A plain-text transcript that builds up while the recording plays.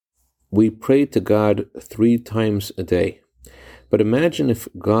we pray to God 3 times a day. But imagine if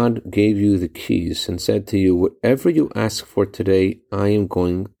God gave you the keys and said to you, whatever you ask for today, I am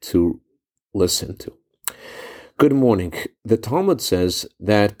going to listen to. Good morning. The Talmud says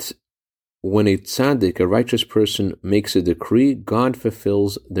that when a tzaddik, a righteous person, makes a decree, God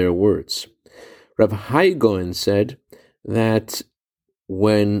fulfills their words. Rav Hai Gaon said that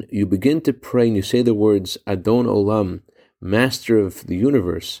when you begin to pray and you say the words Adon Olam, Master of the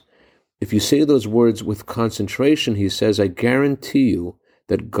universe, if you say those words with concentration, he says, I guarantee you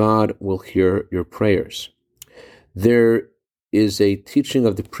that God will hear your prayers. There is a teaching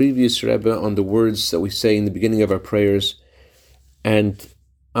of the previous Rebbe on the words that we say in the beginning of our prayers, and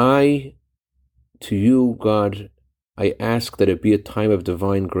to you, God, I ask that it be a time of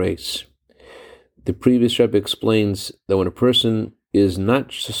divine grace. The previous Rebbe explains that when a person is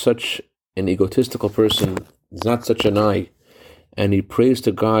not such an egotistical person, is not such an I, and he prays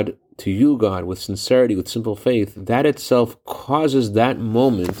to God, to you, God, with sincerity, with simple faith, that itself causes that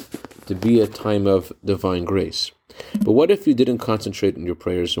moment to be a time of divine grace. But what if you didn't concentrate on your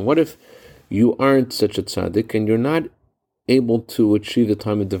prayers? And what if you aren't such a tzaddik and you're not able to achieve the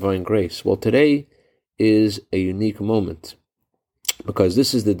time of divine grace? Well, today is a unique moment, because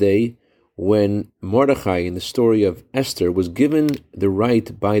this is the day when Mordechai, in the story of Esther, was given the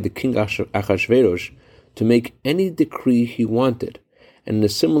right by the king Achashverosh to make any decree he wanted. And in a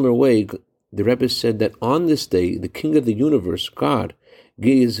similar way, the Rebbe said that on this day, the King of the universe, God,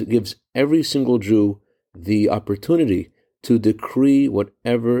 gives every single Jew the opportunity to decree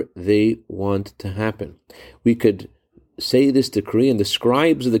whatever they want to happen. We could say this decree, and the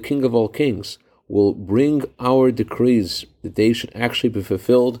scribes of the King of all kings will bring our decrees, that they should actually be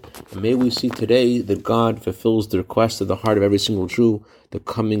fulfilled. And may we see today that God fulfills the request of the heart of every single Jew, the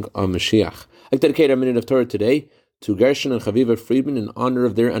coming of Mashiach. I'd like to dedicate our minute of Torah today to Gershon and Chaviva Friedman in honor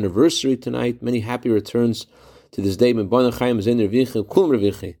of their anniversary tonight. Many happy returns to this day.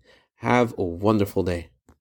 Have a wonderful day.